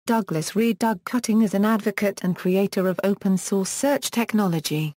Douglas Reed. Doug Cutting is an advocate and creator of open-source search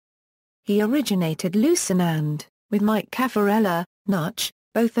technology. He originated Lucene and, with Mike Cafarella, Nutch,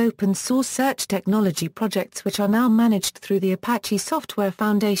 both open-source search technology projects which are now managed through the Apache Software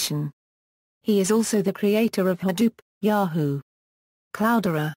Foundation. He is also the creator of Hadoop, Yahoo,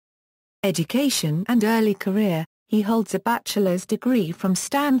 Cloudera. Education and early career: he holds a bachelor's degree from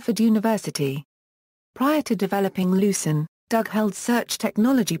Stanford University. Prior to developing Lucene, Doug held search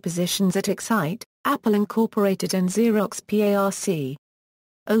technology positions at Excite, Apple Incorporated and Xerox PARC.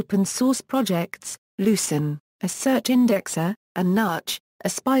 Open source projects: Lucene, a search indexer, and Nutch, a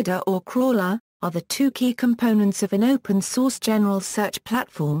spider or crawler, are the two key components of an open source general search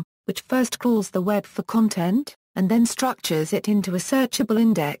platform, which first crawls the web for content, and then structures it into a searchable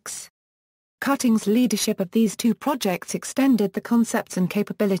index. Cutting's leadership of these two projects extended the concepts and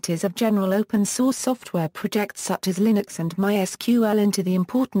capabilities of general open-source software projects such as Linux and MySQL into the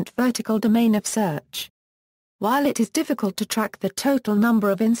important vertical domain of search. While it is difficult to track the total number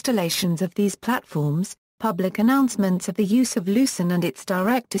of installations of these platforms, public announcements of the use of Lucene and its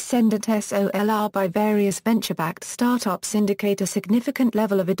direct descendant SOLR by various venture-backed startups indicate a significant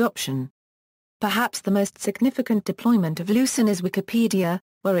level of adoption. Perhaps the most significant deployment of Lucene is Wikipedia,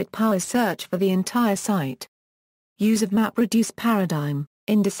 where it powers search for the entire site. Use of MapReduce paradigm: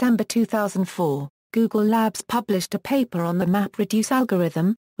 in December 2004, Google Labs published a paper on the MapReduce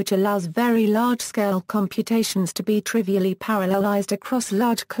algorithm, which allows very large-scale computations to be trivially parallelized across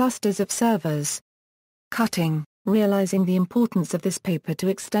large clusters of servers. Cutting, realizing the importance of this paper to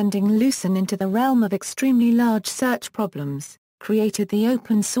extending Lucene into the realm of extremely large search problems, created the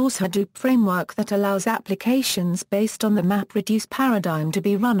open-source Hadoop framework that allows applications based on the MapReduce paradigm to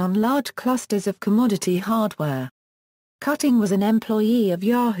be run on large clusters of commodity hardware. Cutting was an employee of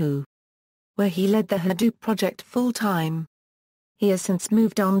Yahoo, where he led the Hadoop project full-time. He has since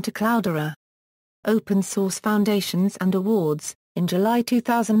moved on to Cloudera. Open Source Foundations and Awards: in July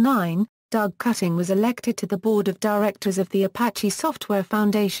 2009, Doug Cutting was elected to the board of directors of the Apache Software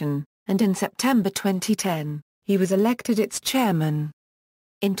Foundation, and in September 2010, he was elected its chairman.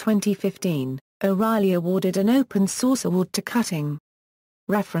 In 2015, O'Reilly awarded an Open Source Award to Cutting.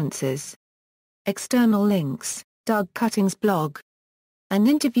 References. External links: Doug Cutting's blog. An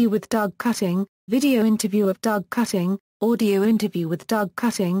interview with Doug Cutting, video interview of Doug Cutting, audio interview with Doug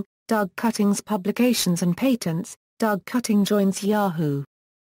Cutting, Doug Cutting's publications and patents, Doug Cutting joins Yahoo.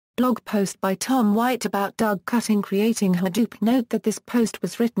 Blog post by Tom White about Doug Cutting creating Hadoop. Note that this post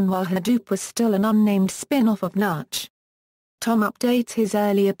was written while Hadoop was still an unnamed spin-off of Nutch. Tom updates his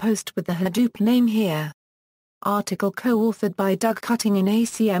earlier post with the Hadoop name here. Article co-authored by Doug Cutting in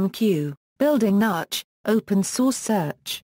ACMQ, Building Nutch, Open Source Search.